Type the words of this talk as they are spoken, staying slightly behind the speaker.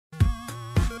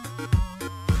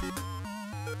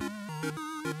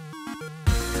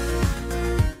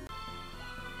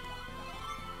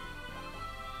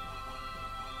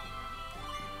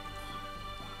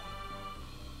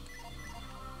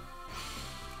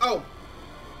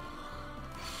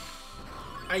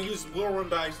I used Will Run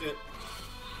by accident.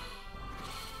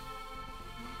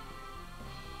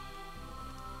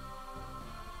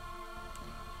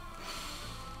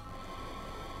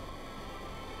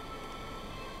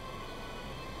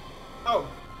 Oh.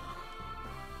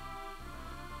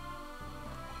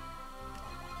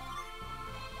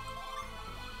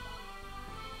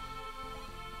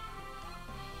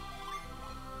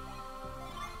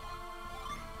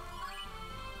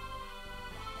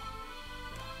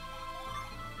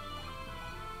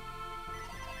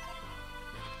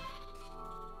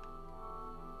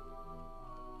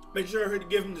 Make sure to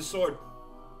give him the sword.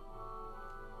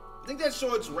 I think that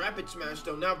sword's Rapid Smash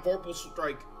though, not Vorpal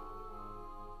Strike.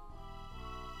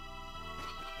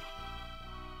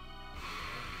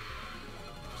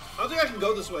 I don't think I can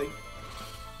go this way.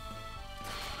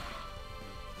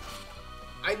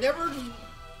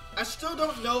 I still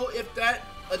don't know if that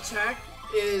attack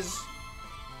is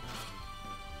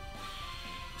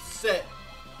set.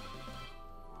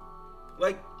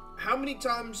 Like, how many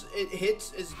times it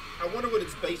hits is, I wonder what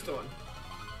it's based on.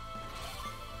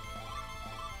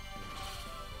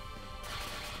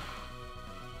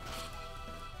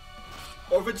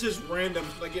 Or if it's just random,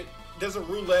 like it does a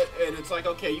roulette and it's like,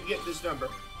 okay, you get this number.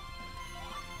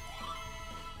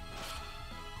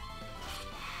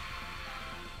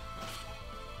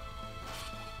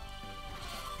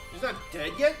 He's not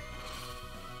dead yet?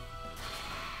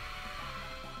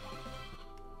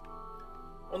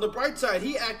 On the bright side,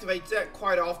 he activates that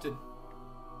quite often.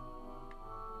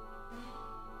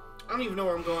 I don't even know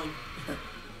where I'm going.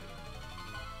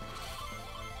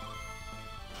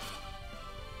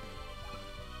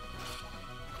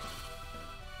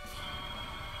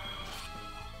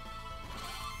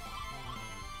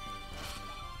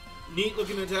 Neat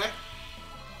looking attack.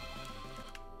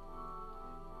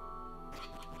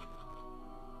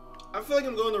 I feel like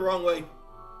I'm going the wrong way.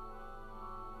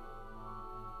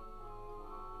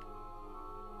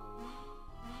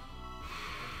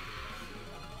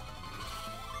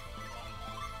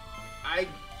 I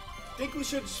think we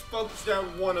should just focus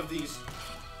down one of these.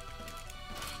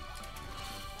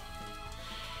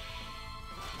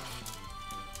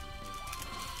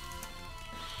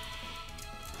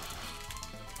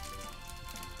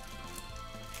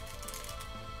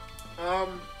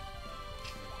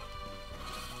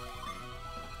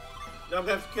 Now I'm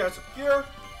gonna have to cast a cure.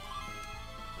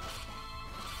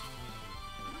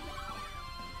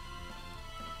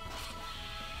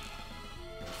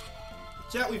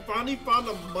 Chat, we finally found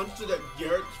a monster that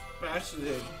Garrett's faster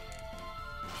than.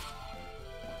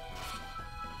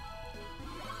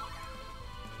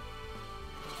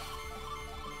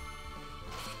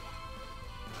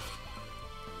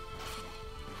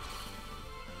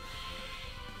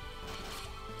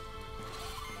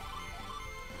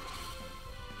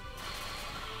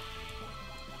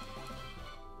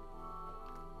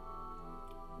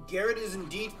 Garrett is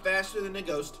indeed faster than a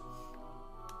ghost.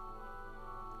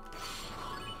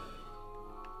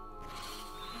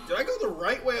 Did I go the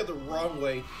right way or the wrong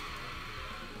way?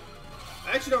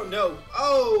 I actually don't know.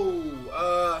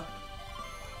 Oh,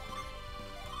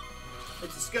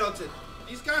 it's a skeleton.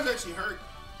 These guys actually hurt.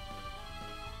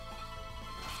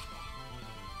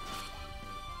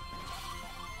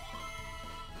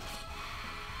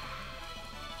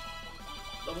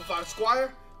 Level 5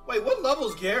 Squire? Wait, what level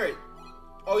is Garrett?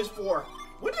 Oh, he's 4.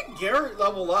 When did Garrett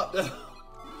level up, though?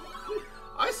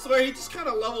 I swear, he just kind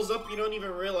of levels up, you don't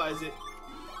even realize it.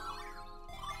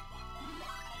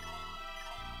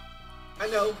 I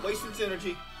know, wasting its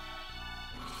energy.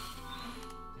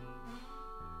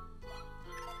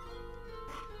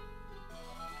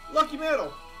 Lucky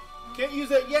medal. Can't use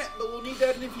that yet, but we'll need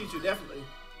that in the future, definitely.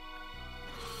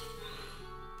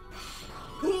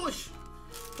 Push!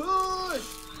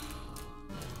 Push!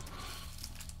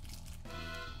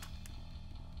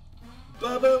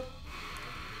 Bubba!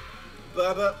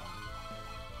 Bubba!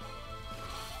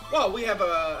 Well, we have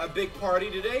a big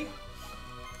party today.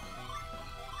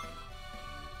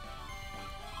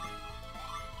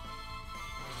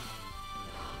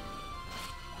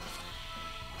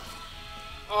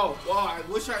 Oh, well, I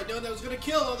wish I had known that was going to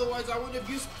kill, otherwise I wouldn't have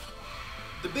used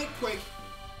the big quake.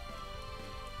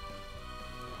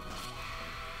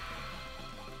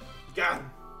 Got him.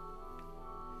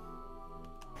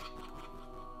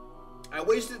 I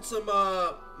wasted some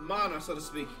mana, so to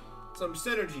speak. Some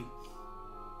synergy.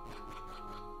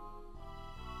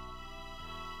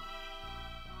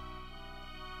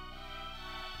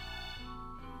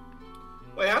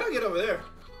 Wait, how do I get over there?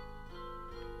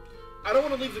 I don't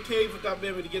want to leave the cave without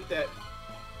being able to get that.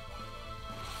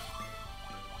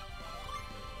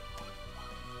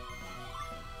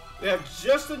 We have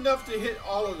just enough to hit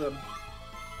all of them.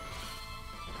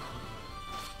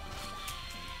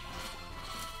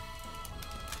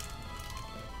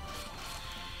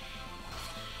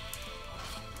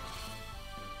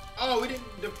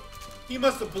 He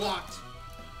must have blocked.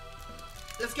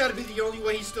 That's got to be the only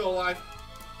way he's still alive.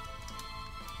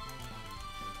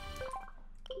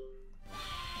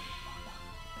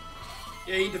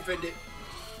 Yeah, he defended.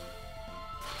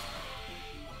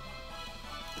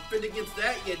 Defend against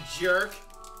that, you jerk.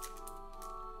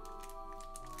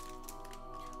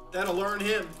 That'll learn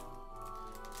him.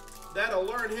 That'll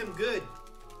learn him good.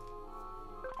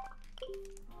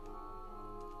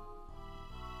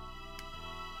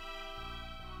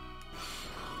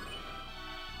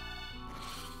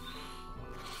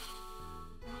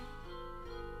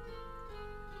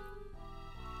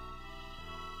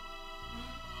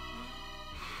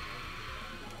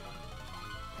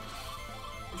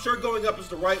 I'm sure going up is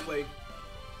the right way.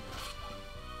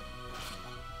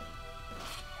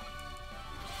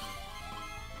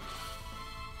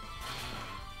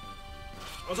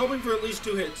 I was hoping for at least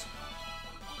 2 hits.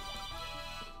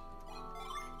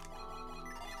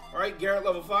 Alright, Garrett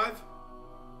level 5.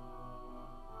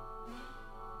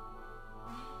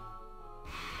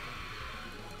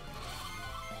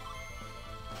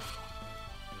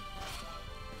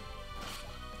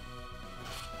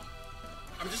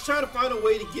 I'm just trying to find a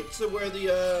way to get to where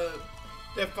the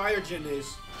that fire gen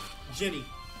is. Jenny.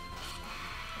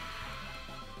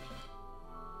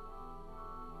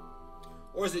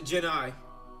 Or is it Gen I?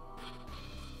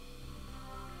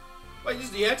 Wait, this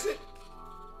is the exit?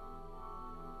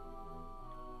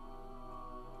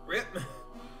 Rip.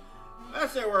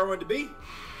 That's not where I wanted to be.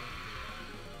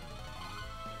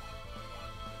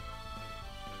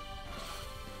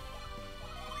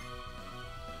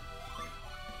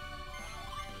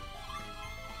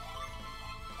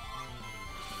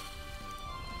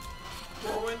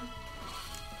 Whirlwind.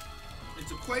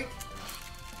 It's a Quake.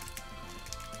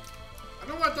 I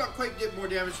know I thought Quake did more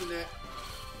damage than that.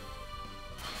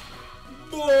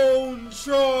 Bone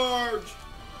charge!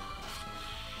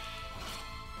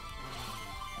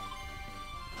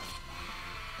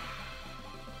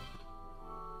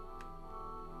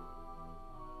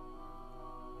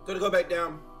 Gonna go back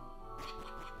down.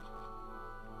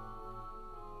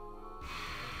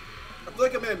 I feel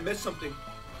like I may have missed something.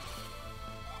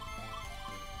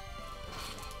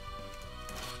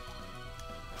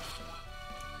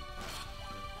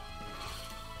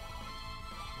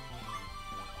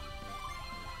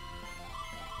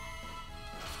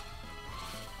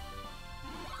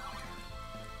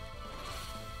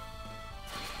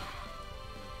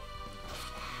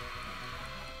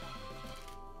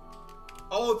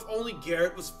 Oh, if only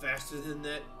Garrett was faster than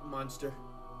that monster.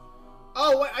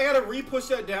 Oh, wait, I gotta re-push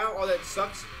that down? Oh, that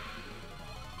sucks.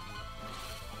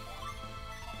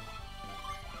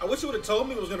 I wish it would have told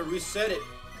me it was gonna reset it.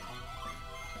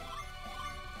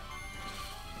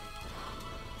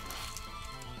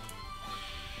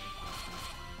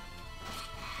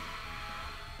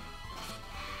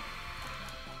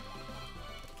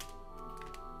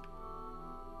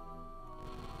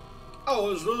 Oh,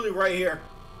 it was literally right here.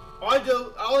 All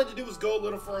I had to do was go a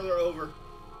little further over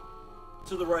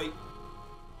to the right.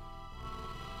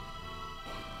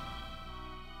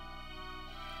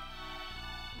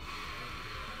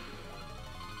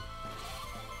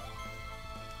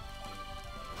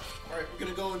 Alright, we're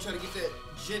gonna go and try to get that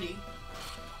Jenny.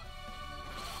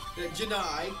 That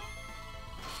Jenai.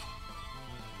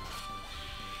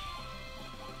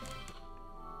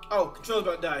 Oh, control's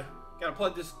about to die. Gotta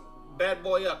plug this bad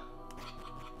boy up.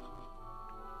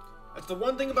 That's the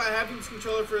one thing about having this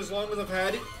controller for as long as I've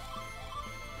had it.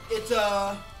 It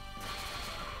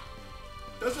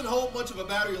doesn't hold much of a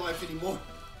battery life anymore.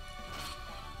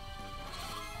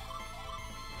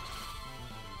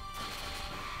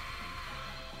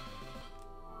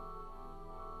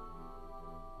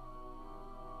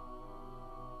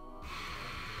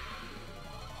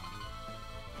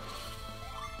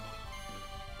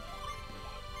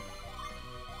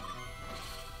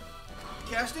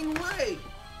 Casting away.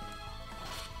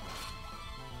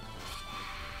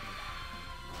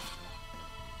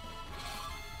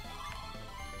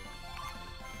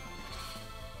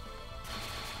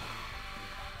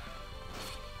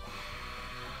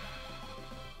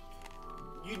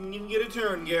 You didn't even get a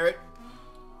turn, Garrett.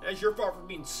 That's your fault for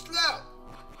being slow.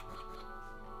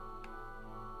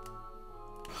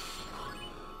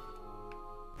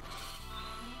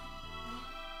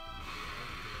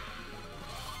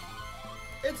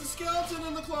 It's a skeleton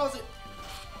in the closet.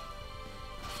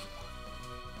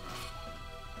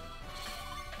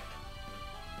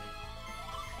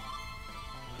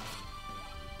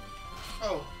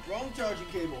 Oh, wrong charging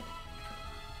cable.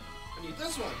 I need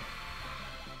this one.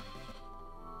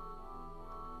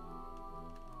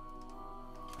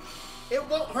 It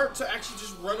won't hurt to actually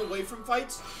just run away from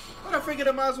fights, but I figured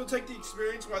I might as well take the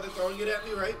experience while they're throwing it at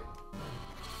me, right?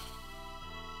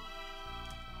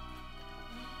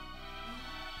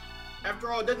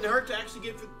 After all, it doesn't hurt to actually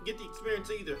get the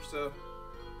experience either, so.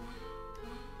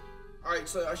 Alright,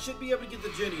 so I should be able to get the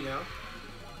Jenny now.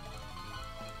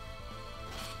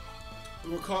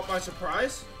 We were caught by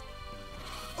surprise.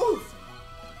 Oof!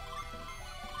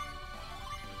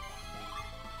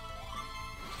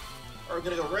 Alright, we're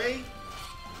gonna go Ray.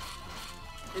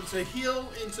 Into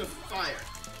heal, into fire.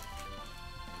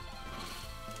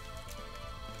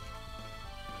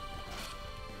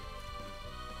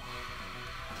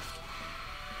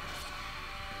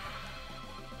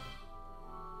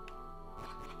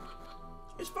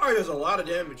 This fire does a lot of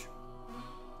damage.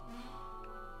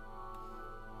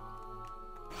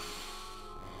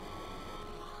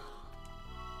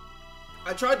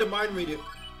 I tried to mind read it.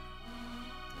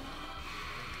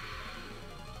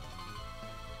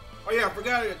 Oh yeah, I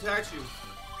forgot it attacks you.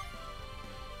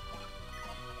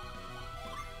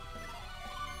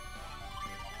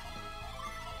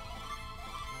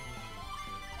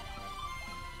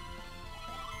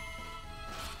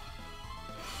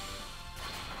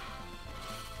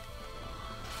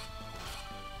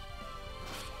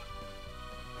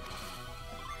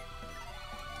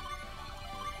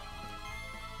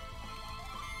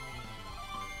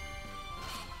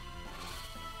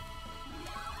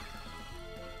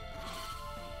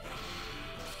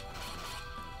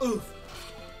 Oof.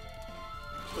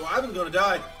 Oh, Ivan's gonna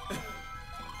die.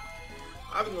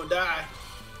 Ivan's gonna die.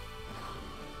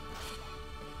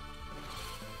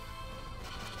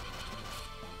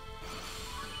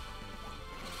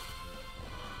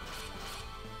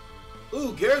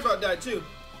 Ooh, Gary's about to die too.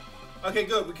 Okay,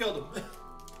 good. We killed him.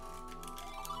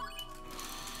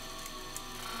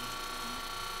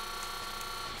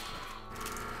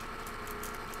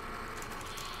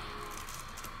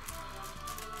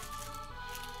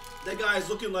 That guy's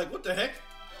looking like, what the heck?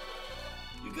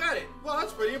 You got it. Well,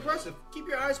 that's pretty impressive. Keep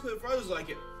your eyes peeled for others like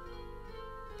it.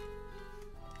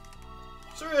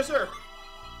 Sir, yes, sir.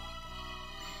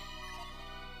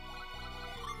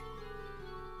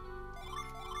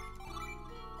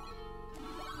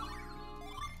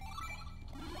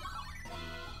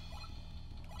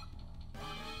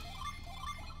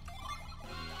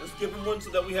 Let's give him one so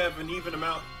that we have an even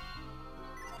amount.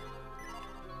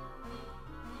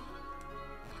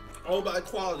 All about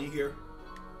quality here.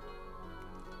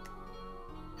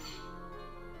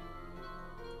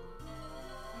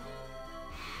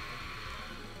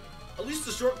 At least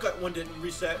the shortcut one didn't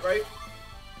reset, right?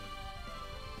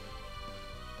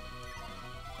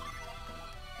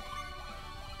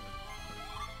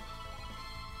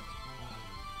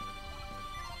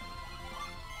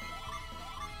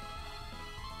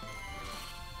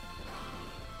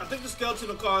 I think the skeleton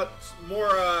will cause more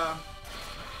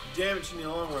damage in the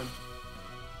long run.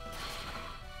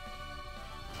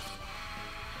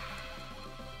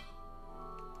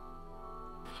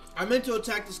 I meant to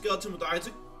attack the skeleton with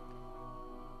Isaac.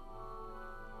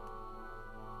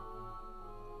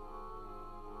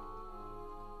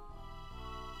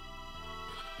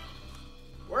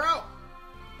 We're out.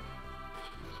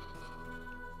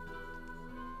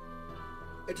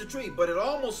 It's a tree, but it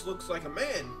almost looks like a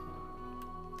man.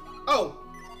 Oh.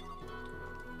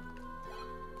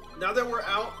 Now that we're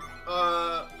out,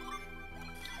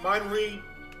 mind read,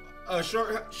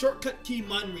 shortcut key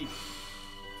mind read.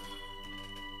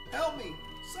 Help me,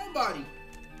 somebody.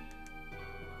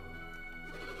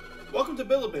 Welcome to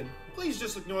Bilibin. Please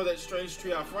just ignore that strange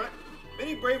tree out front.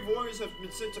 Many brave warriors have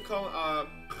been sent to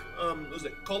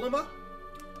Kolima?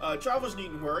 Travelers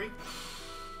needn't worry.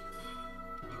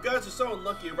 You guys are so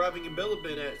unlucky arriving in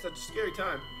Bilibin at such a scary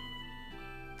time.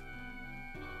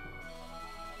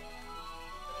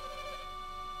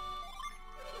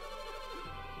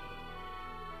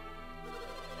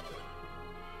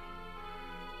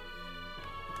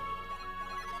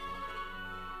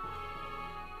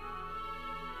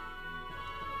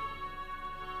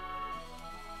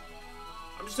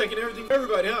 I'm just taking everything for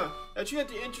everybody, huh? That tree at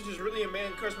the entrance is really a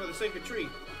man cursed by the sacred tree.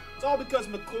 It's all because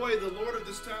McCoy, the lord of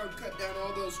this town, cut down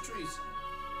all those trees.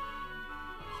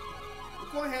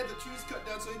 McCoy had the trees cut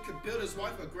down so he could build his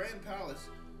wife a grand palace.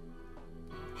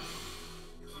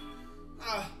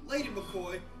 Ah, Lady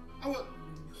McCoy,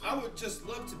 I would just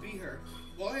love to be her.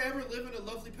 Will I ever live in a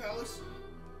lovely palace?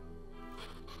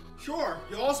 Sure,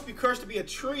 you'll also be cursed to be a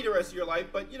tree the rest of your life,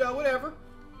 but you know, whatever.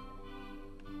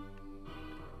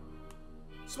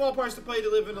 Small price to pay to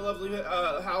live in a lovely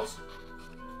house.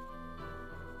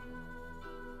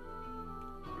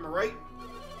 Am I right?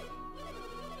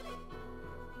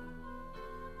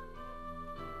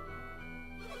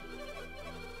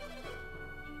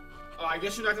 I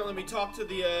guess you're not gonna let me talk to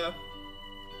the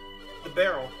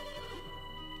barrel.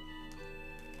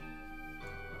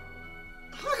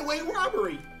 Highway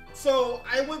robbery. So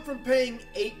I went from paying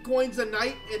 8 coins a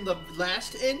night in the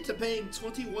last inn to paying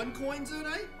 21 coins a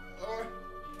night? Or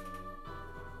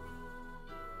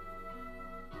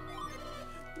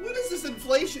what is this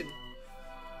inflation?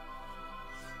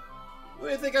 What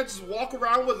do you think, I just walk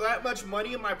around with that much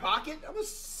money in my pocket? I'm a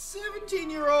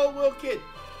 17-year-old little kid.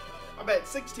 I'm at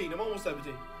 16, I'm almost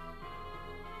 17.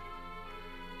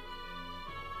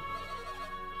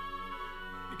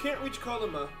 You can't reach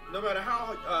Kolima, no matter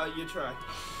how you try.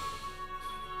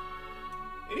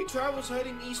 Any travelers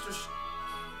heading east are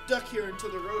stuck here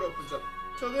until the road opens up.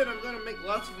 Till then, I'm gonna make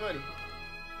lots of money.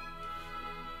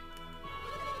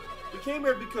 We came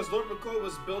here because Lord McCoy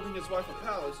was building his wife a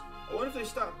palace. I wonder if they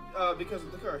stopped because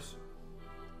of the curse.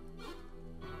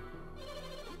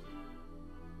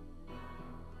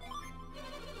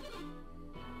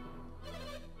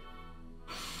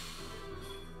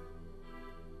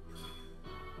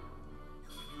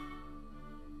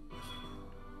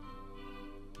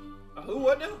 Who?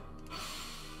 What now?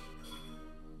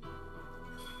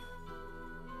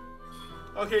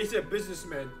 Okay, he said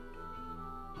businessman.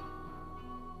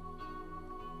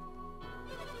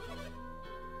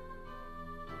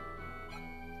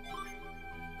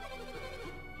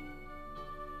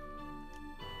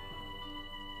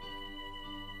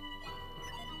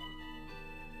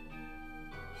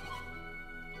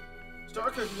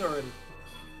 Start cooking already.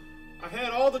 I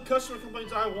had all the customer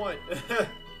complaints I want.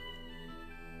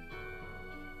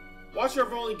 Watch,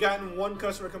 I've only gotten 1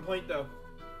 customer complaint though.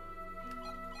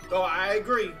 Though I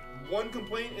agree, 1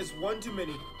 complaint is 1 too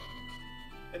many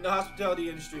in the hospitality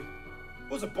industry.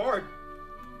 Who's a bard?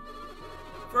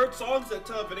 I've heard songs that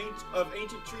tell of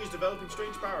ancient trees developing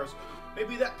strange powers.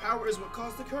 Maybe that power is what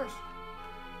caused the curse.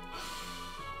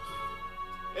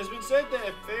 It's been said that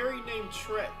a fairy named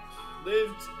Tret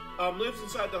lives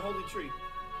inside the holy tree.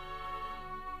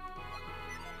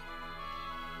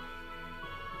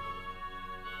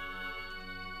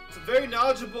 It's a very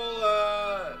knowledgeable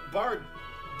bard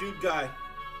dude guy.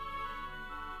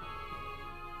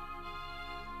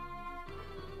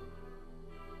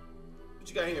 What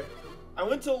you got here? I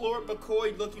went to Lord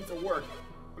McCoy looking for work.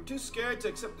 I'm too scared to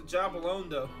accept the job alone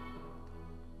though.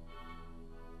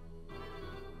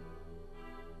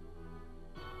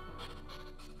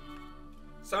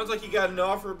 Sounds like he got an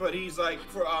offer, but he's like,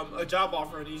 for a job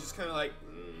offer, and he's just kind of like,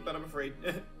 but I'm afraid.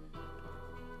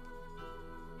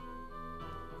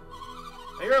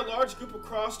 I hear a large group have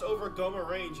crossed over Goma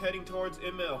Range, heading towards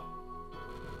Emil.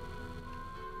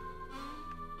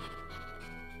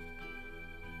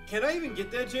 Can I even get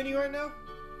that Jenny right now?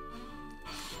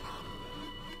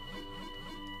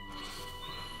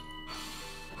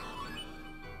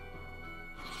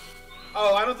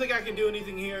 Oh, I don't think I can do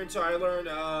anything here until I learn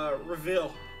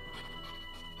Reveal.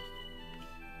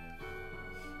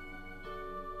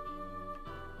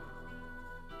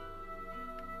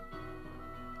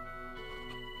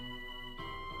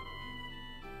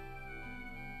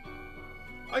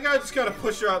 I gotta just gotta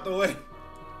push her out the way.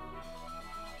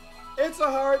 It's a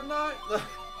hard nut.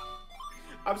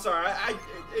 I'm sorry,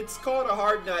 it's called a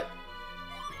hard nut.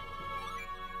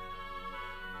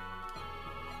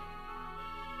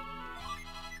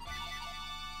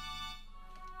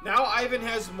 Now Ivan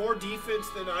has more defense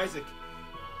than Isaac,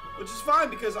 which is fine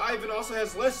because Ivan also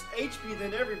has less HP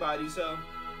than everybody, so.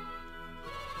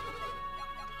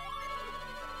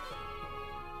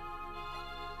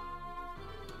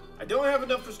 I don't have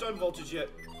enough for stun voltage yet.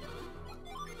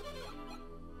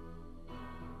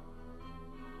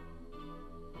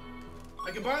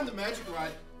 I can buy the magic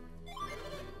rod.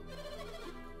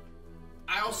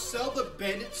 I'll sell the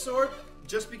bandit sword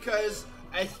just because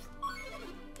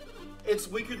it's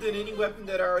weaker than any weapon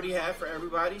that I already have for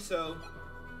everybody, so.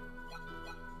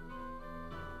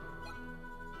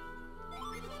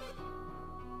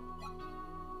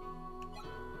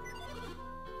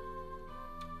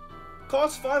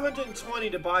 Costs 520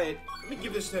 to buy it. Let me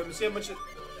give this to him and see how much it.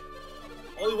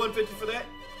 Only 150 for that?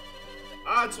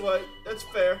 Ah, that's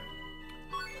fair.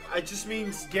 It just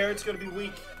means Garrett's gonna be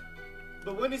weak.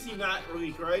 But when is he not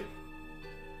weak, right?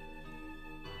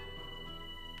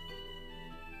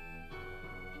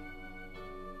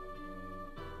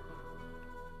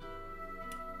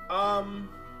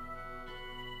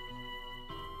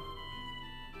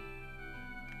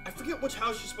 I forget which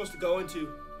house you're supposed to go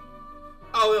into.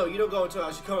 Oh no, you don't go into a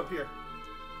house, you come up here.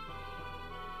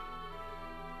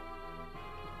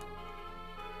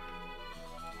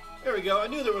 There we go, I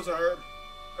knew there was a herb.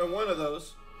 Or one of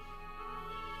those.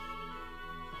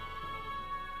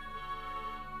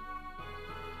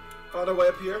 Found our way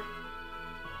up here.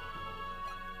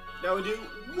 Now we do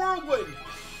Whirlwind.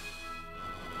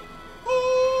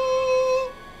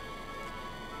 Ooh!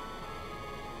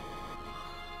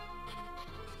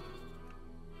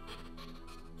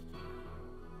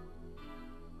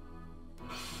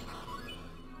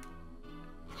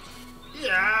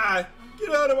 Yeah! Get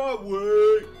out of my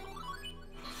way!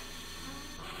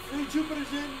 Hey,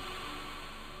 Jupiter's in.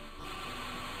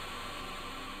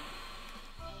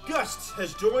 Gust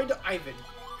has joined Ivan.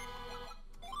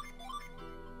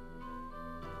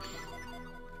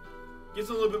 Gets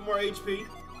a little bit more HP.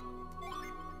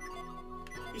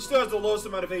 He still has the lowest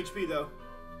amount of HP though.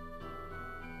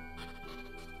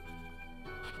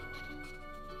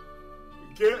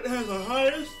 Garrett has the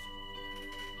highest,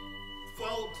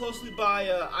 followed closely by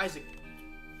Isaac.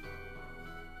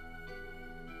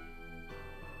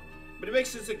 But it makes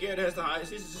sense that Garrett has the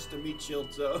highest. He's just a meat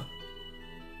shield, so.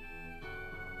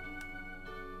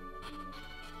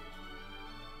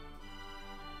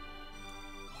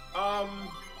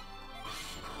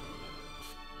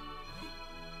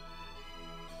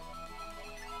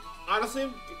 Honestly,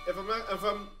 if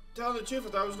I'm telling the truth, I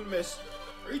thought I was gonna miss.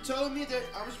 Are you telling me that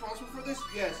I'm responsible for this?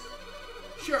 Yes.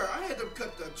 Sure, I had to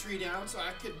cut the tree down so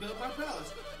I could build my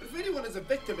palace. But if anyone is a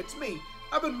victim, it's me.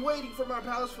 I've been waiting for my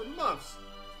palace for months.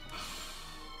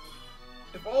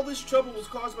 If all this trouble was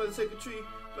caused by the sacred tree,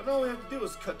 then all we have to do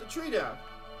is cut the tree down.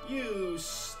 You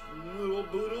snoodle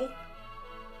boodle.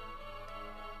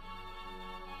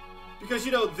 Because,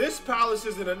 you know, this palace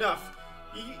isn't enough.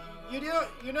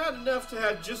 You're not enough to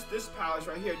have just this palace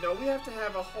right here. No, we have to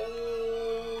have a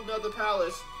whole nother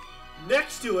palace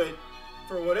next to it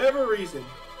for whatever reason.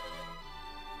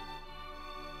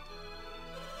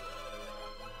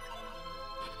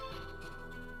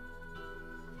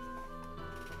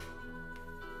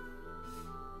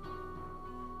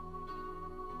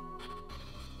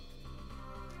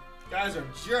 Guys are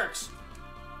jerks.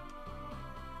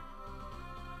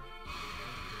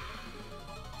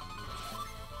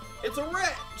 It's a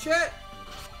rat, chat.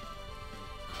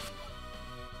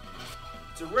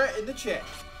 It's a rat in the chat.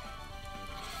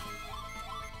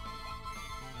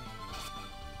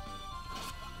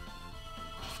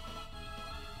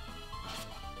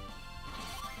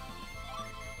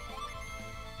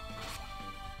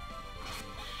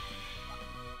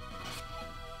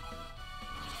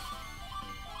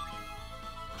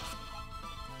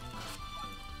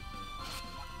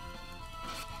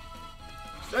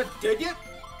 Is that dead yet?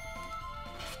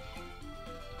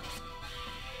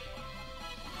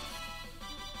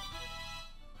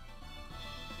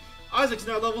 Isaac's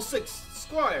now level 6.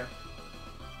 Squire.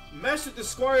 Mastered the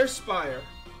Squire's Spire.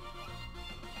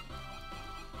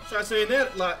 Try saying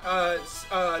that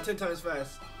 10 times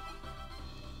fast.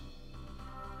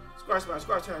 Squire Spire,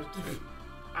 Squire Spire.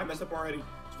 I messed up already.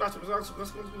 Squire Spire, Squire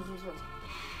Spire.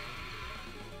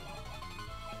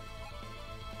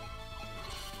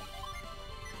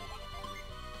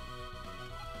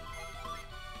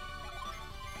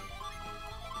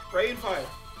 Ray and fire.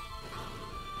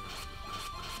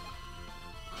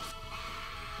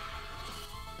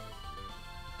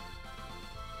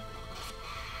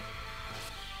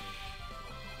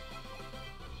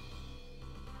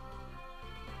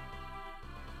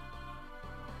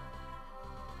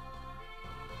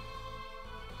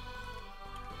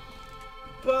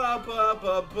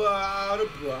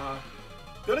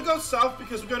 Gonna go south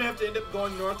because we're gonna have to end up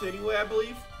going north anyway, I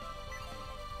believe.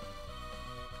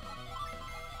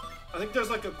 I think there's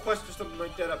like a quest or something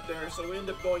like that up there, so we end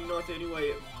up going north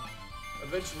anyway,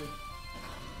 eventually.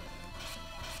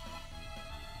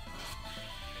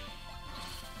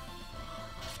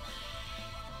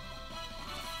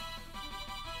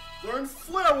 Learn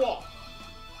Flare Wall!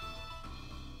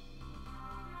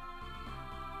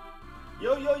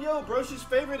 Yo, Brosh's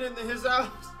favorite in his house.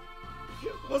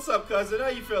 What's up, cousin? How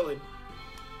you feeling?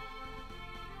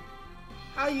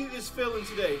 How you is feeling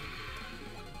today?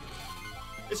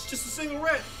 It's just a single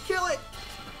rat. Kill it!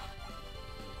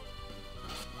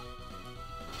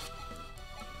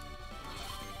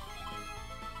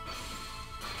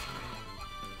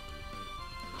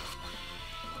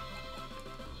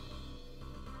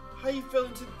 How you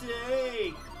feeling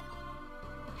today?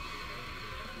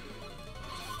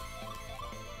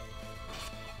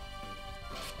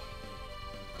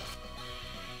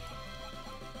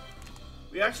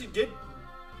 We actually did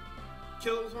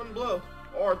kill it with one blow,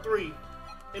 or 3,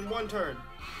 in one turn.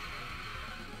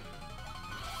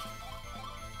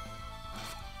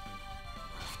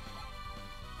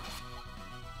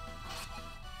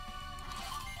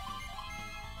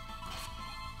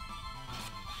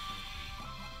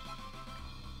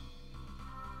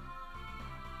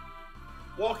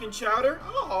 Walking Chowder?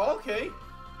 Oh, okay.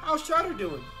 How's Chowder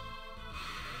doing?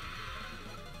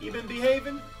 You been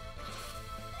behaving?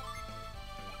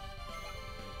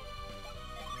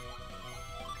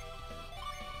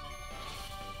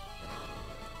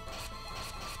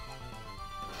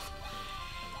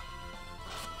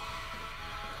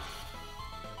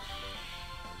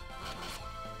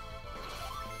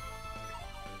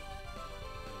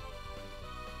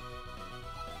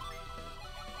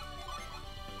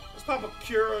 Let's pop a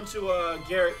cure onto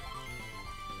Garrett.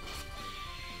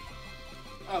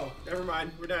 Oh, never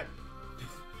mind. We're not.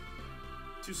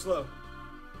 Too slow.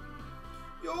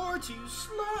 You're too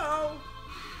slow.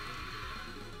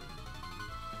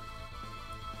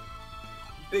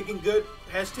 Big and good.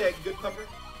 Hashtag good pupper.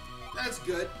 That's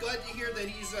good. Glad to hear that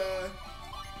he's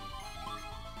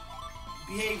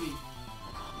behaving.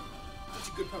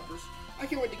 Such a good puppers. I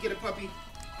can't wait to get a puppy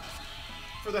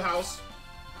For the house.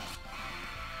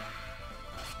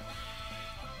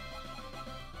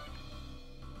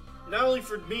 Not only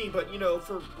for me, but, you know,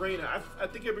 for Raina. I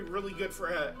think it'd be really good for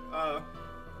her,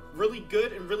 really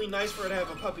good and really nice for her to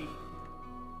have a puppy.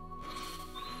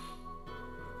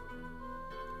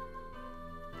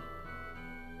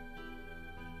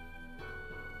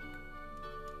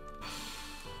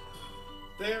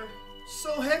 There.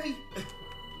 so heavy.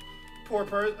 Poor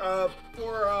person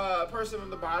on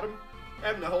the bottom,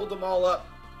 having to hold them all up,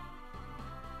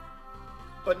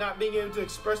 but not being able to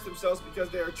express themselves because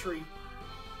they're a tree.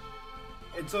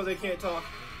 And so they can't talk.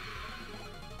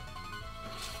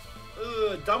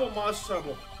 Ugh, double moss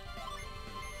trouble.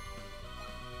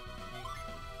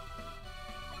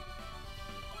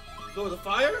 Go with a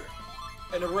fire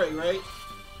and a ray, right?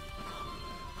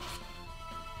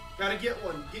 Gotta get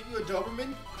one. Get you a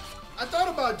Doberman. I thought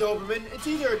about Doberman. It's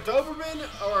either a Doberman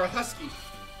or a Husky.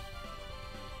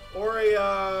 Or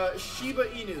a Shiba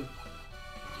Inu.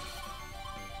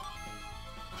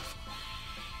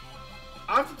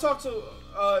 I have to talk to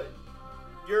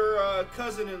your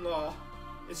cousin-in-law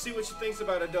and see what she thinks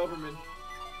about a Doberman.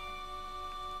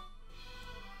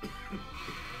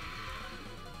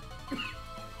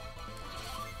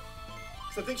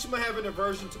 So I think she might have an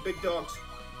aversion to big dogs.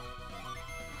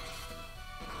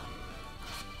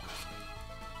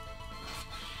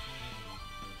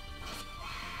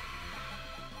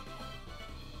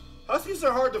 Huskies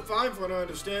are hard to find from what I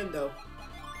understand, though.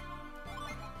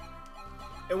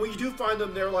 And when you do find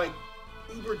them, they're like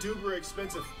uber duper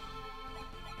expensive.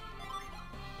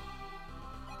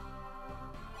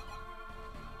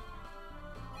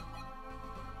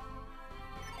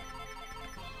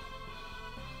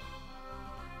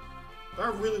 I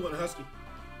really want a husky.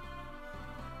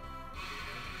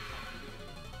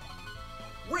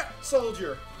 Rat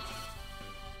soldier.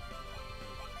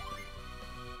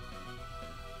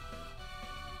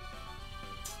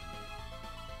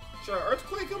 Should I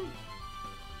earthquake him?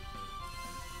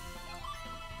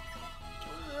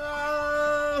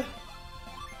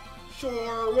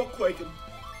 Sure, we'll quake him.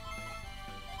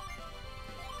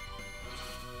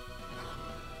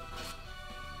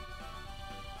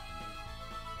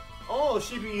 Oh,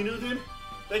 Shiba Inu then?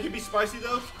 They could be spicy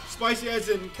though? Spicy as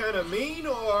in kind of mean,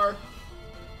 or?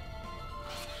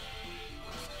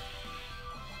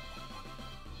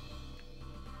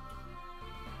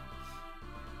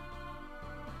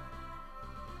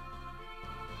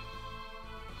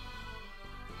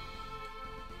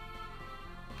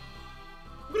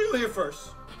 What do you hear first?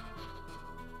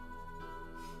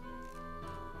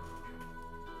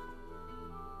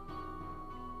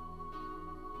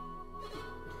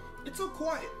 It's so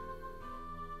quiet.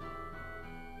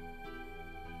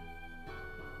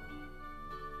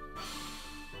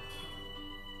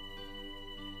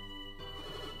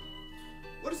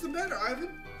 What is the matter,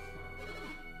 Ivan?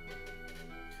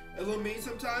 A little mean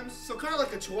sometimes, so kind of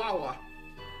like a chihuahua.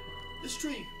 This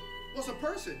tree was a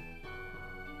person.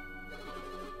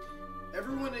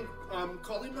 Everyone in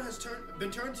Kolima has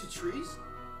been turned to trees?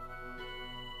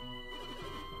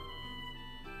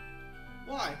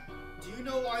 Why? Do you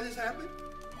know why this happened?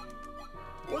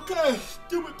 What kind of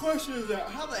stupid question is that?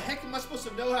 How the heck am I supposed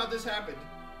to know how this happened?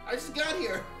 I just got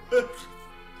here.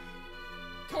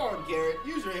 Come on, Garrett,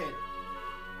 use your head.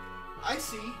 I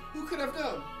see. Who could have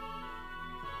known?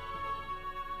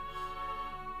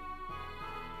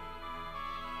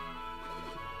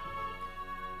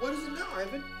 What is it now,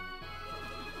 Ivan?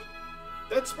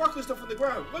 That sparkly stuff on the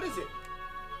ground. What is it?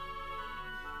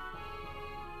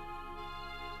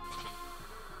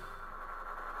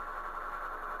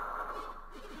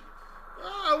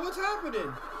 Ah, what's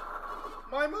happening?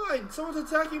 My mind. Someone's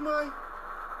attacking my...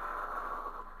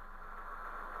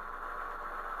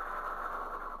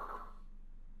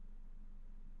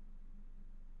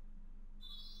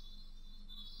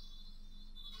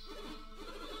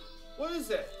 is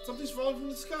that? Something's falling from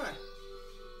the sky.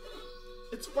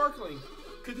 It's sparkling.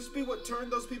 Could this be what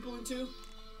turned those people into?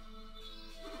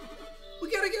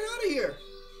 We gotta get out of here!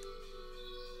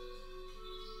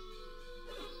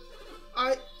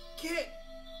 I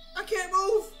can't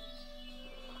move!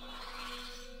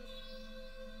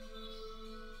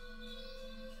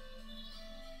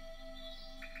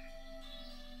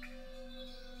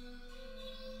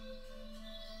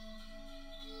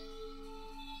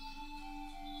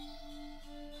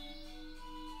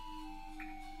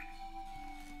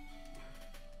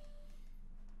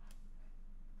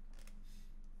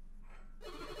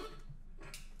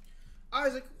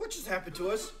 Isaac, what just happened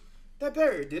to us? That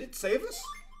barrier, did it save us?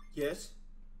 Yes.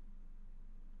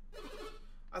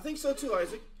 I think so too,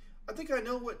 Isaac. I think I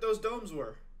know what those domes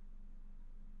were.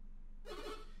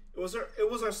 It was our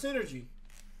synergy.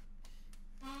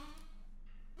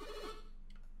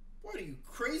 What are you,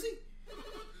 crazy?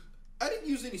 I didn't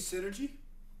use any synergy.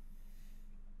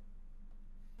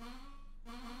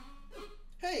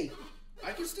 Hey,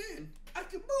 I can stand. I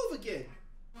can move again.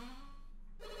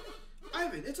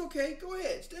 Ivan, it's okay. Go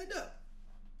ahead. Stand up.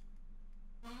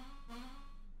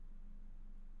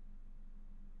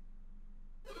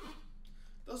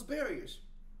 Those barriers.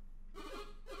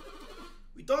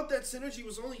 We thought that synergy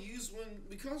was only used when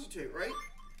we concentrate, right?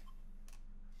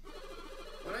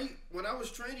 When I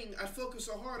was training, I focused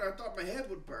so hard I thought my head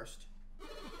would burst.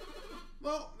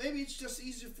 Well, maybe it's just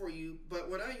easier for you, but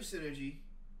when I use synergy...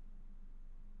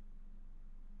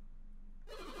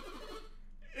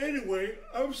 Anyway,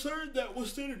 I'm certain that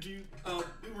was synergy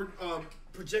we were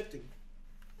projecting.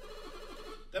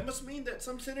 That must mean that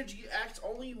some synergy acts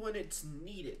only when it's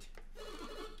needed.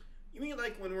 You mean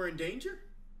like when we're in danger?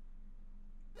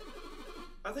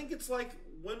 I think it's like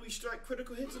when we strike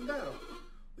critical hits in battle.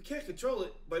 We can't control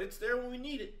it, but it's there when we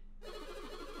need it.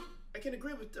 I can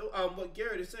agree with what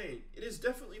Garrett is saying. It is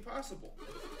definitely possible.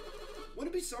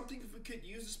 Wouldn't it be something if we could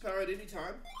use this power at any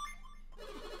time?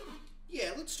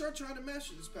 Yeah, let's start trying to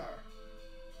master this power.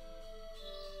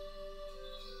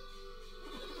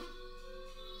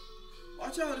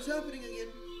 Watch out, it's happening again.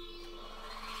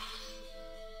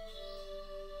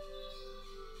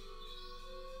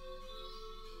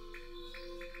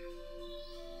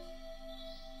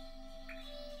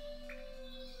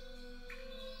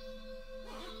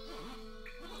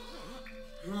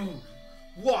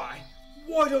 Why?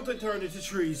 Why don't they turn into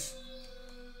trees?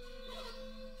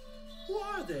 Who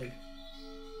are they?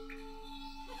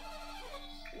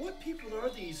 What people are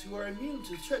these who are immune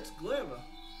to Chet's glamour?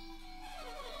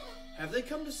 Have they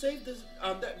come to save this,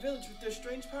 that village with their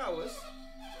strange powers?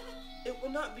 It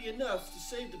will not be enough to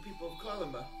save the people of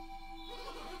Kolima.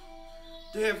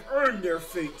 They have earned their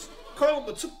fate.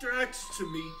 Kolima took their axes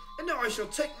to me, and now I shall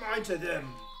take mine to them.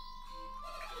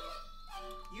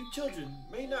 You children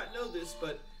may not know this,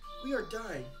 but we are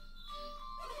dying.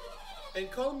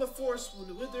 And Kolima Forest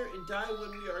will wither and die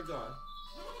when we are gone.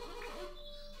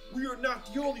 We are not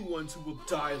the only ones who will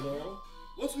die, Laurel.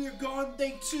 Once we are gone,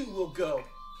 they too will go.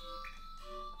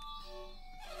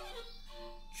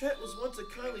 Chet was once a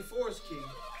kindly forest king,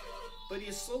 but he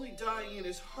is slowly dying and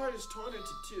his heart is torn into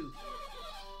two.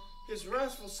 His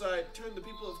wrathful side turned the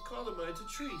people of Kolima into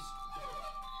trees.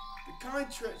 The kind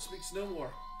Chet speaks no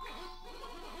more.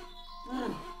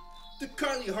 The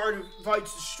kindly heart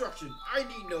invites destruction. I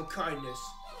need no kindness.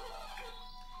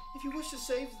 If you wish to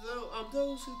save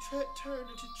those who turn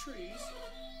into trees,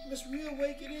 you must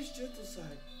reawaken his gentle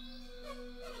side.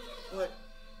 But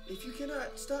if you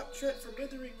cannot stop Tret from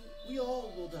withering, we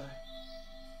all will die.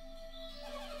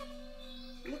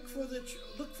 Look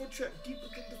for Tret deep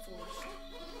within the forest.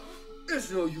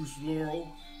 It's no use,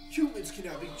 Laurel. Humans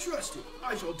cannot be trusted.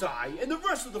 I shall die, and the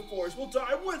rest of the forest will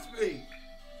die with me.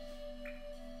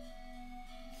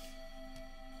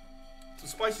 Some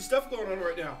spicy stuff going on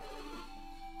right now.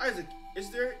 Isaac,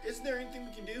 isn't there anything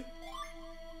we can do?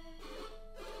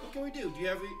 What can we do? Do you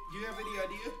have any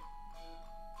idea?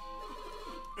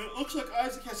 It looks like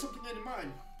Isaac has something in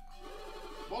mind.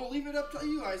 Well, I'll leave it up to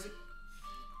you, Isaac.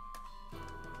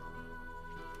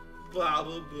 Blah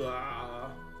blah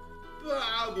blah.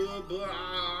 Blah blah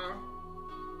blah.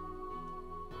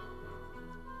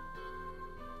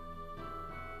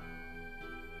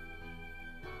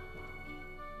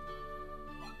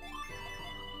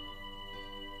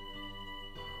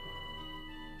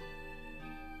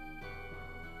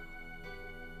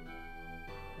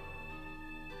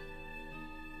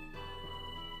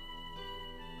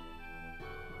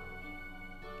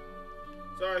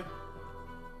 Sorry.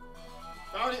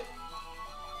 Found it.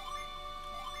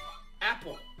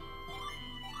 Apple.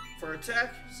 For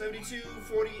attack, 72,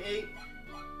 48,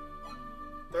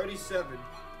 37.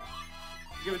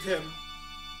 Give it to him.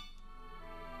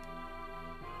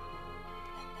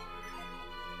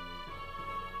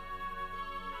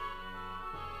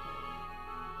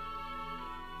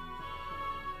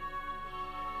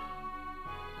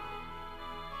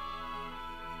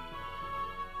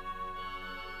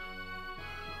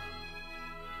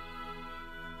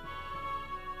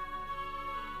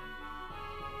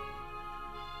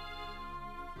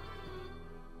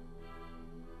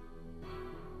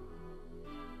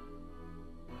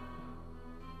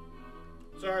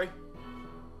 Sorry.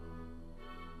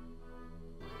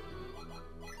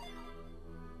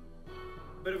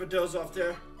 Bit of a doze off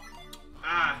there.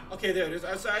 Ah, okay, there it is.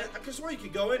 I could swear you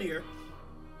could go in here.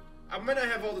 I might not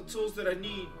have all the tools that I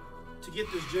need to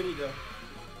get this Jenny, though.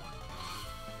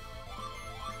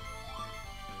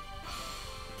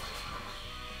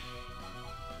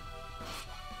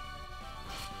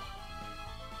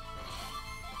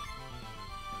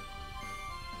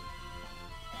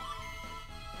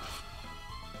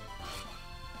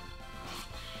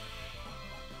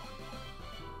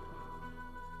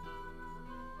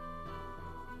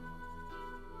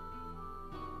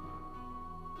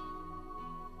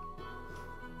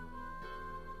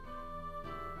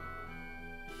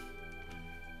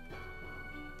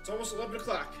 It's almost 11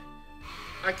 o'clock.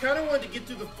 I kind of wanted to get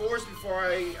through the forest before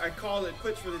I call it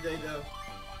quits for the day, though.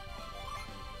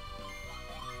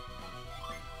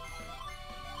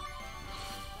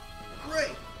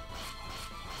 Great.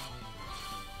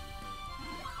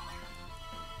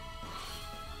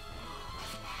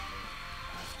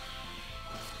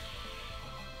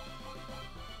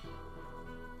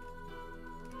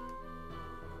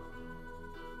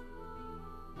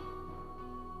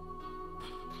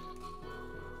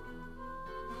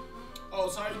 Oh,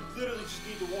 so I literally just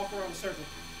need to walk around the circle.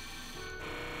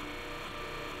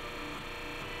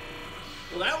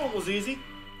 Well, that one was easy.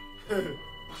 We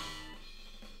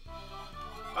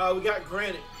got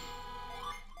granite.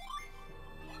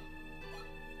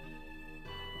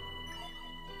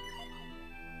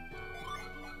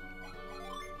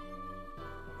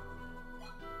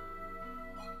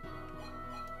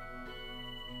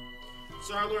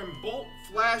 So I learned Bolt,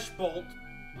 Flash Bolt,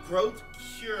 Growth,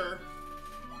 Cure,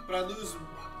 but I lose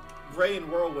Ray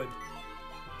and Whirlwind.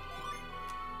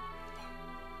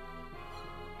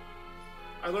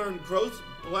 I learned Growth,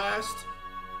 Blast,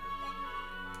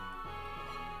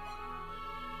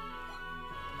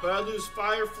 but I lose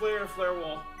Fire, Flare, and Flare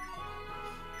Wall.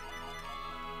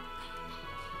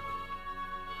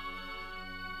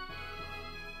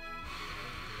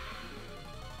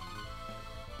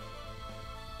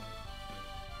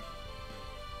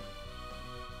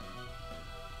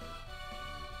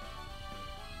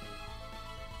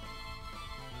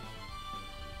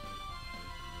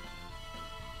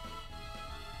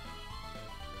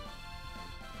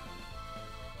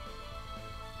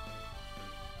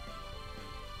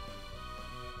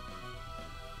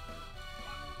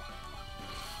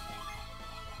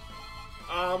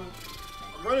 I'm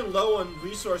running low on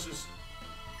resources.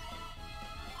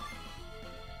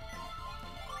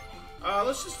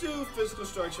 Let's just do physical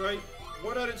strikes, right?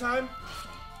 One at a time.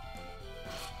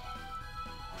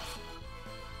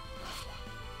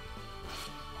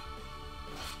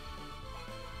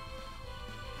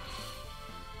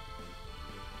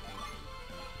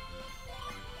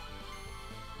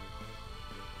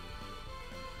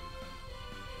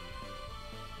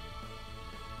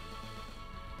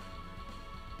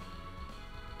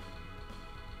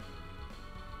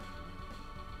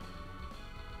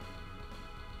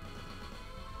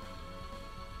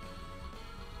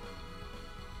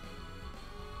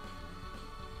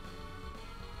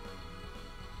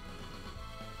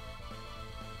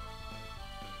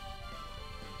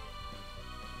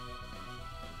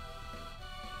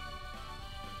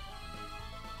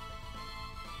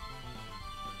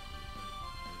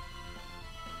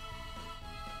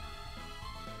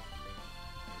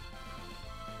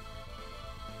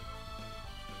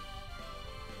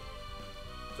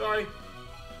 Sorry.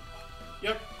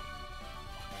 Yep.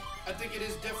 I think it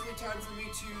is definitely time for me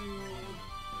to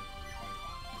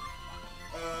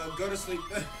go to sleep.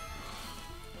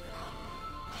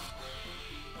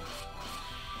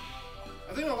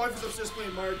 I think my wife is upstairs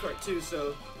playing Mario Kart too,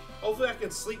 so hopefully I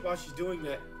can sleep while she's doing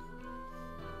that.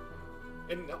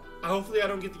 And hopefully I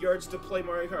don't get the urge to play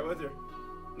Mario Kart with her.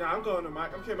 Nah, I'm carrying my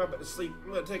butt to sleep.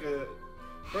 I'm gonna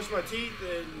brush my teeth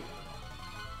and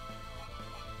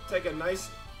take a nice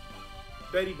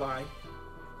Betty bye.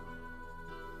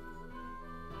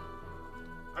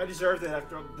 I deserve that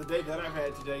after the day that I've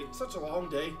had today. It's such a long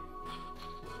day.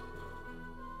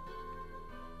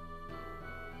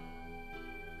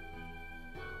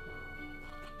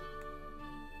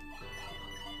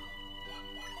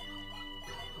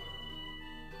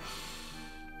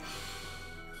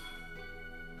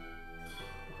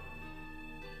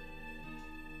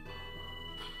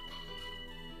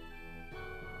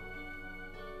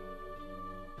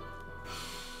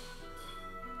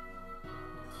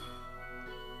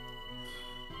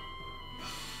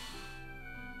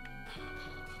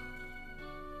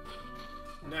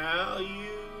 Now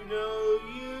you know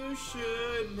you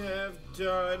shouldn't have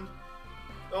done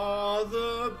All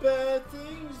the bad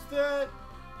things that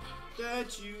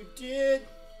you did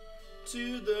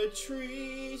to the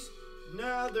trees,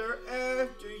 now they're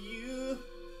after you.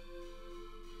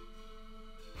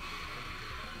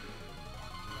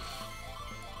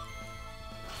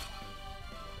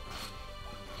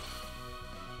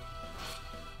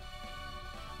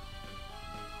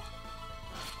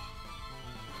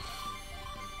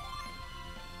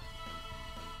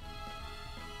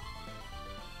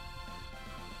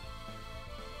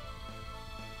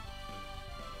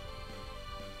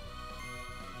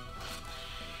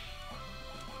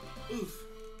 Oof.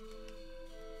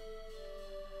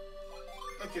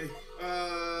 Okay,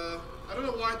 I don't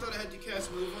know why I thought I had to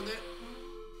cast move on that.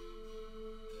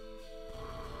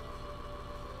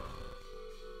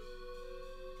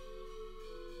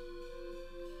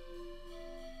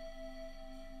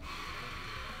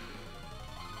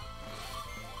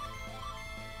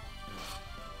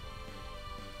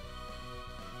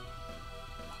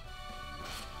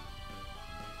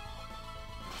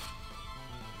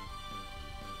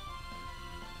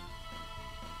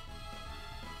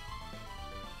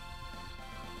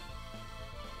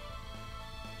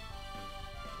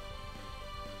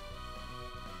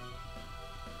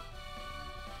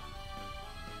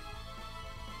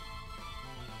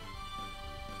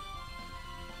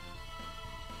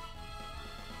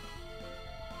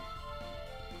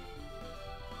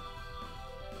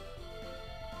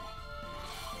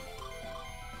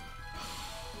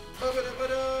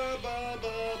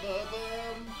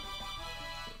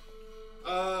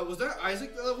 Was that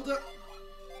Isaac that leveled up?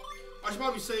 I should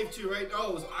probably save too, right? Oh,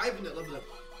 it was Ivan that leveled up.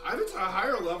 Ivan's a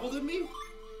higher level than me?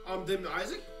 Than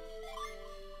Isaac?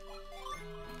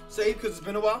 Save, because it's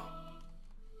been a while.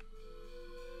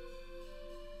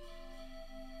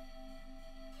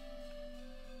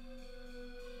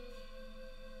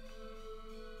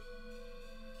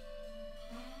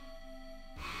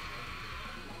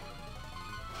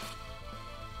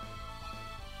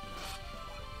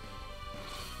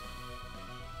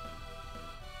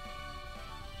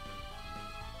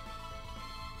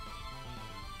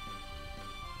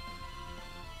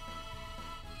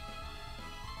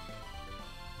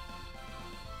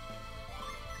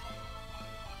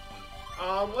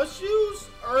 Let's use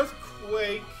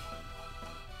Earthquake.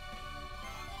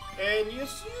 And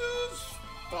just use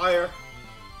Fire.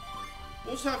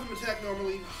 We'll just have him attack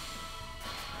normally.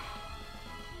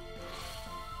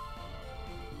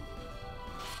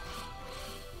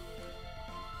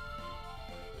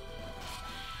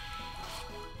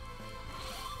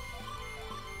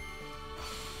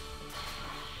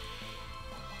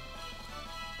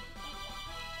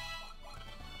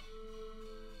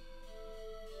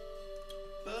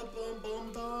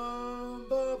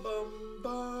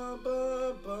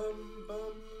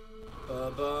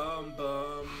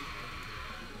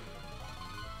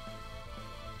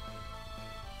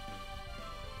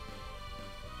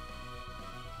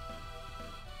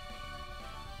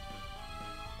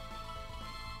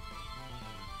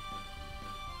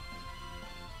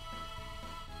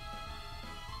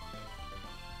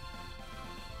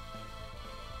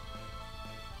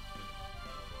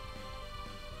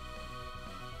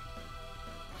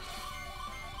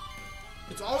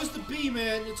 It's always the bee,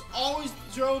 man. It's always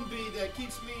the drone bee that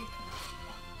keeps me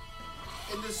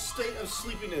in this state of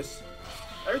sleepiness.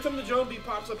 Every time the drone bee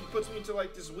pops up, it puts me into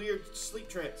like this weird sleep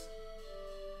trance.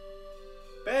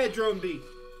 Bad drone bee.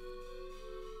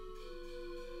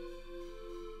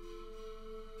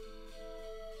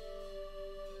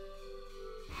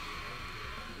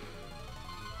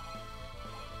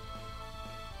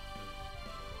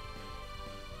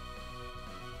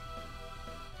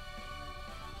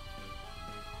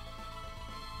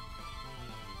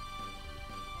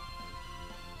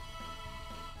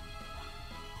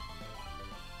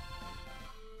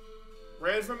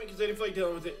 Ran from it because they didn't feel like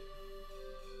dealing with it.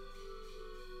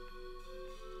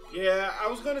 Yeah, I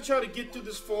was going to try to get through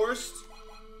this forest.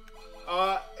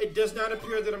 It does not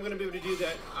appear that I'm going to be able to do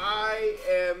that. I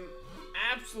am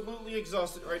absolutely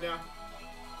exhausted right now.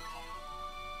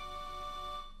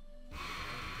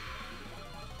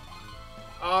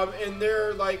 And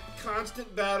they're like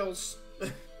constant battles.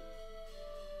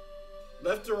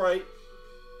 Left to right.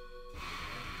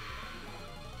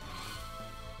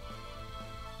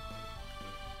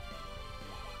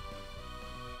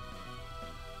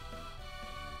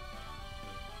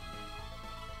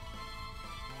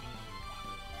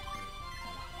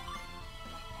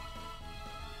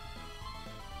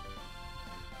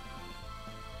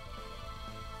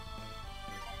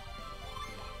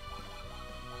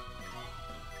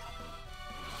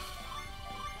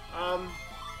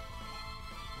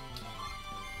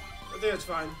 think it's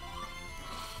fine.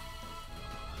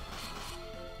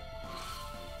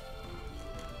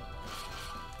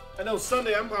 I know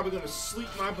Sunday I'm probably going to sleep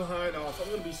my behind off. I'm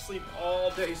going to be asleep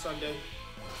all day Sunday.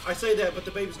 I say that, but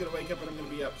the baby's going to wake up and I'm going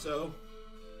to be up, so.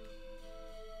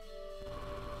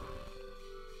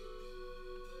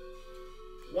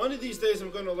 One of these days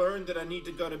I'm going to learn that I need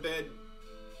to go to bed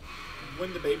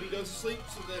when the baby goes to sleep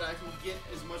so that I can get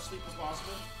as much sleep as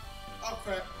possible. Oh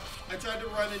crap. I tried to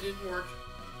run, it didn't work.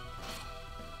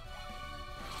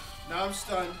 Now I'm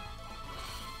stunned.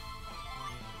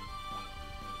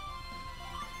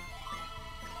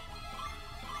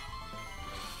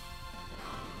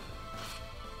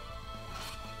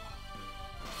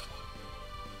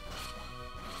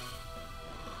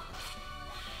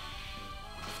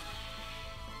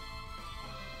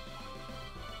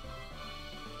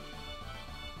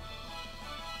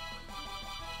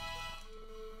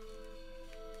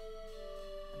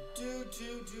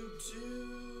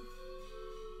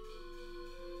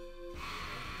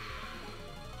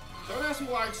 Don't ask me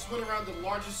why I just went around the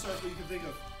largest circle you can think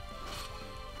of.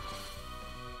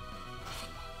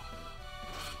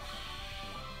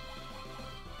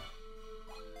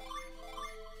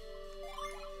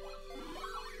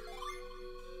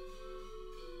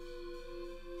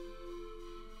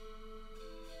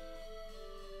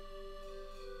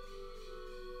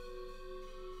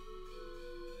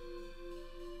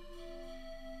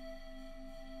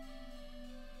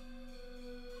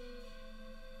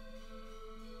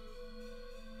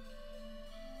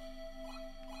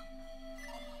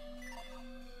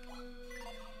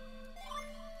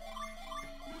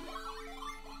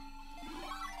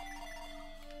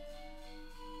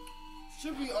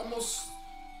 Should be almost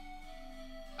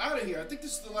out of here. I think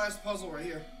this is the last puzzle right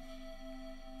here.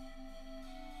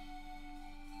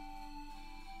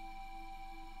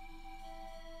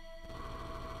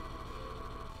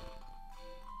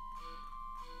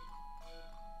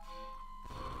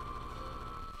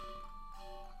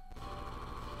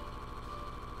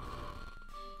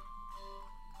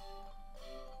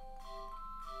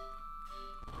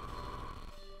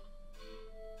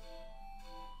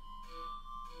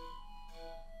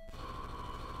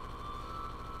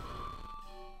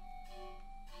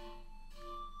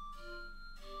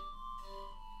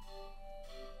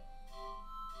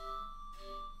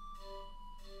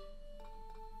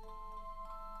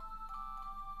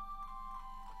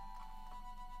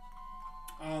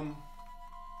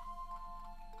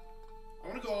 I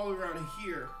want to go all the way around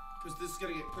here, because this is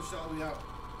going to get pushed all the way out.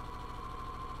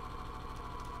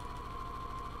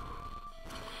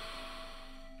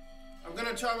 I'm going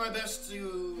to try my best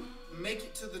to make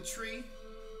it to the tree.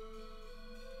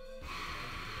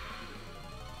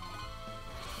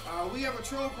 We have a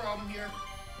troll problem here.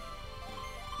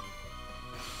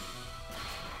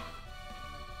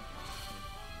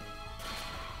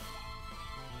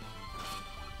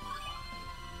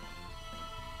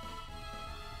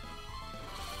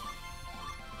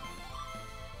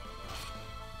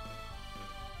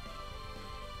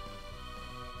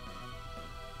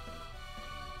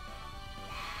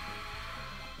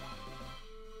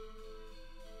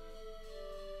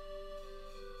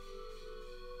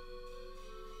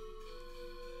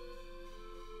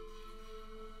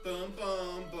 Bum,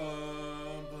 bum,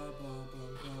 bum, bum, bum,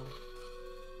 bum, bum.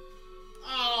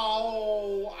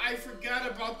 Oh, I forgot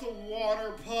about the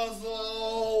water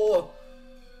puzzle.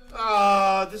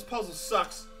 Ah, this puzzle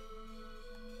sucks.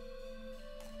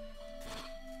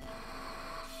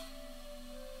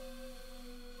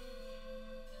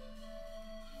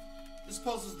 This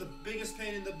puzzle is the biggest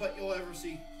pain in the butt you'll ever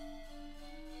see.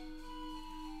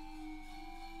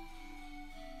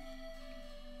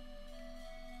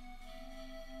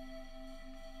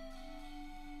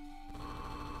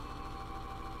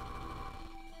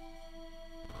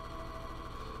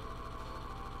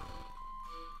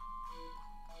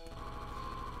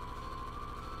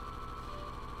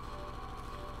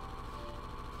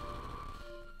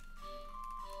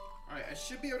 Alright, I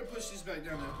should be able to push these back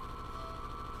down now.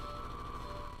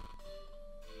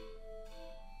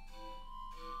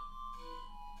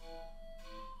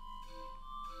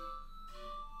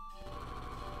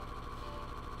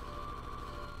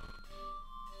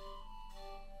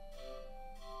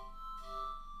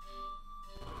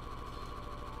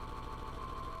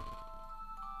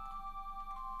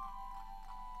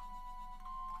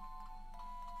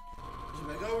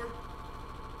 Back over.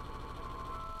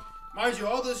 Mind you,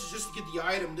 all this is just to get the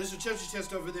item. There's a treasure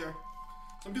chest over there.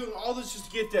 So I'm doing all this just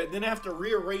to get that, and then I have to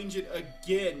rearrange it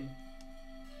again.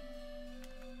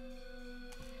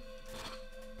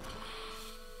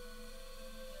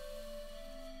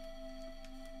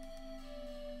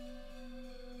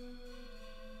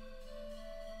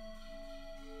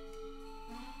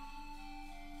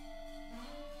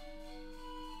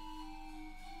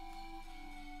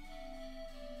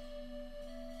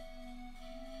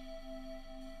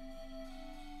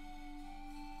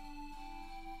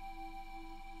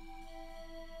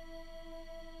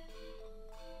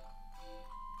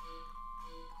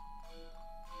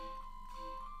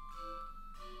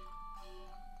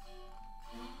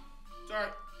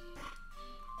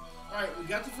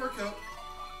 got the fur coat.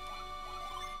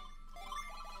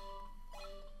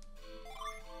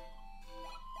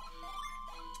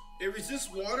 It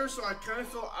resists water, so I kind of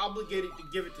feel obligated to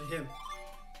give it to him.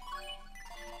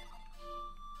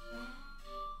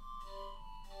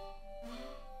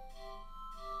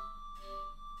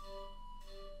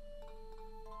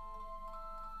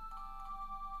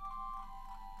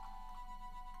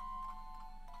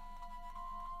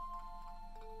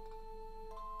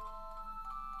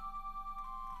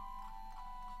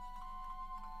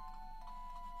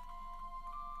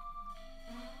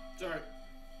 Alright.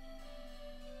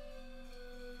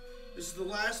 This is the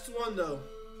last one though.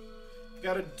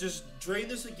 Gotta just drain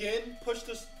this again, push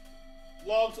this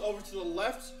logs over to the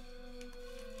left.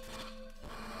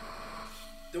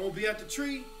 Then we'll be at the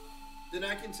tree. Then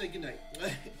I can say goodnight.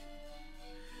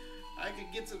 I can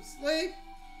get some sleep.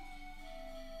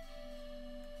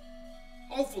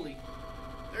 Hopefully.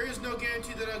 There is no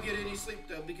guarantee that I'll get any sleep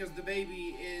though, because the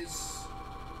baby is...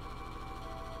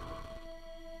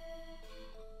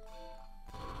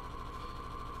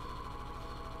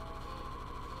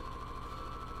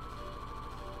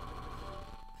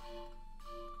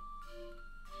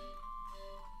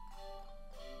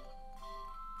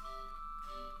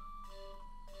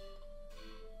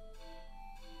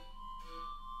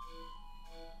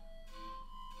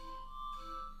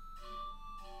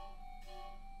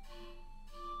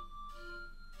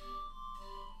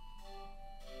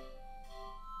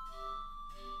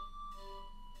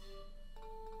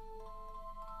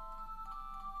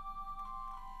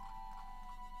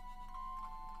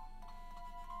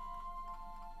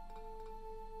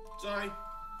 Sorry.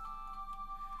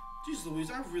 Jeez Louise,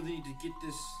 I really need to get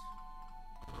this.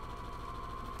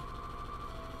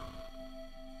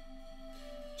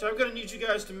 So I'm gonna need you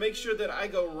guys to make sure that I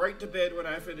go right to bed when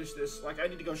I finish this. Like, I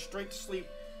need to go straight to sleep.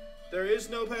 There is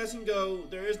no passing go.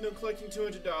 There is no collecting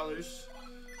 $200.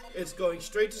 It's going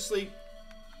straight to sleep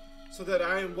so that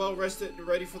I am well rested and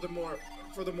ready for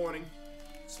the morning.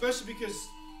 Especially because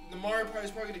the Mario Party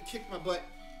is probably gonna kick my butt.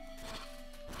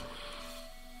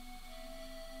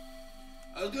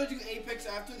 I was gonna do Apex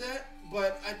after that,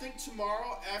 but I think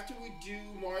tomorrow, after we do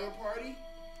Mario Party,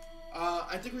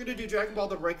 I think we're gonna do Dragon Ball: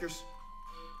 The Breakers.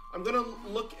 I'm gonna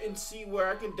look and see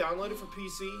where I can download it for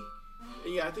PC.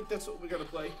 And yeah, I think that's what we're gonna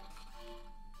play.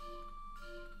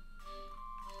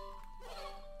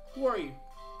 Who are you?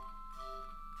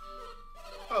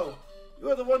 Oh, you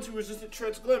are the ones who resisted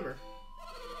Tread's glimmer.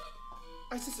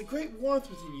 I sense a great warmth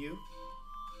within you.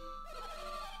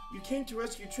 You came to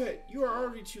rescue Tread. You are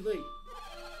already too late.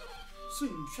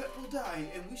 Soon, Chet will die,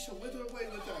 and we shall wither away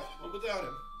without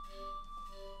him.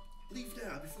 Leave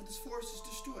now, before this forest is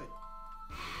destroyed.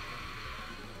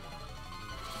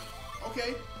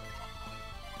 Okay.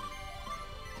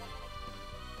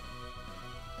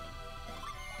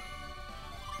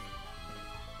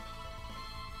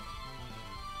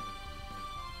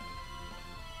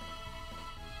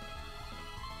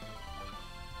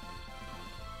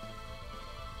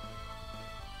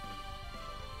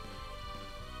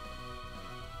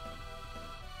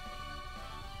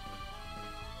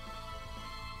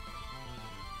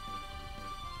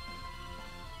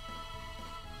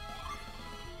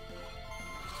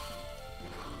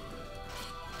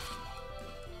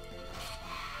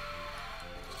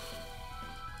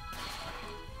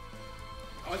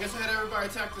 I guess I had everybody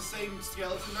attack the same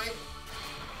skeleton knight.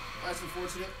 That's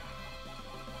unfortunate.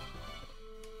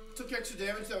 Took extra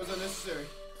damage that was unnecessary.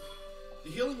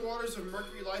 The healing waters of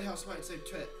Mercury Lighthouse might save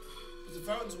Chet, but the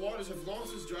fountain's waters have long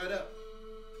since dried up.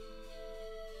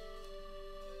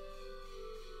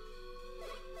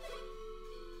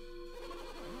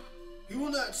 He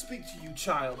will not speak to you,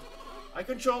 child. I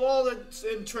control all that's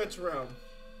in Chet's realm.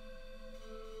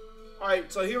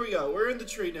 Alright, so here we go. We're in the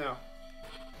tree now.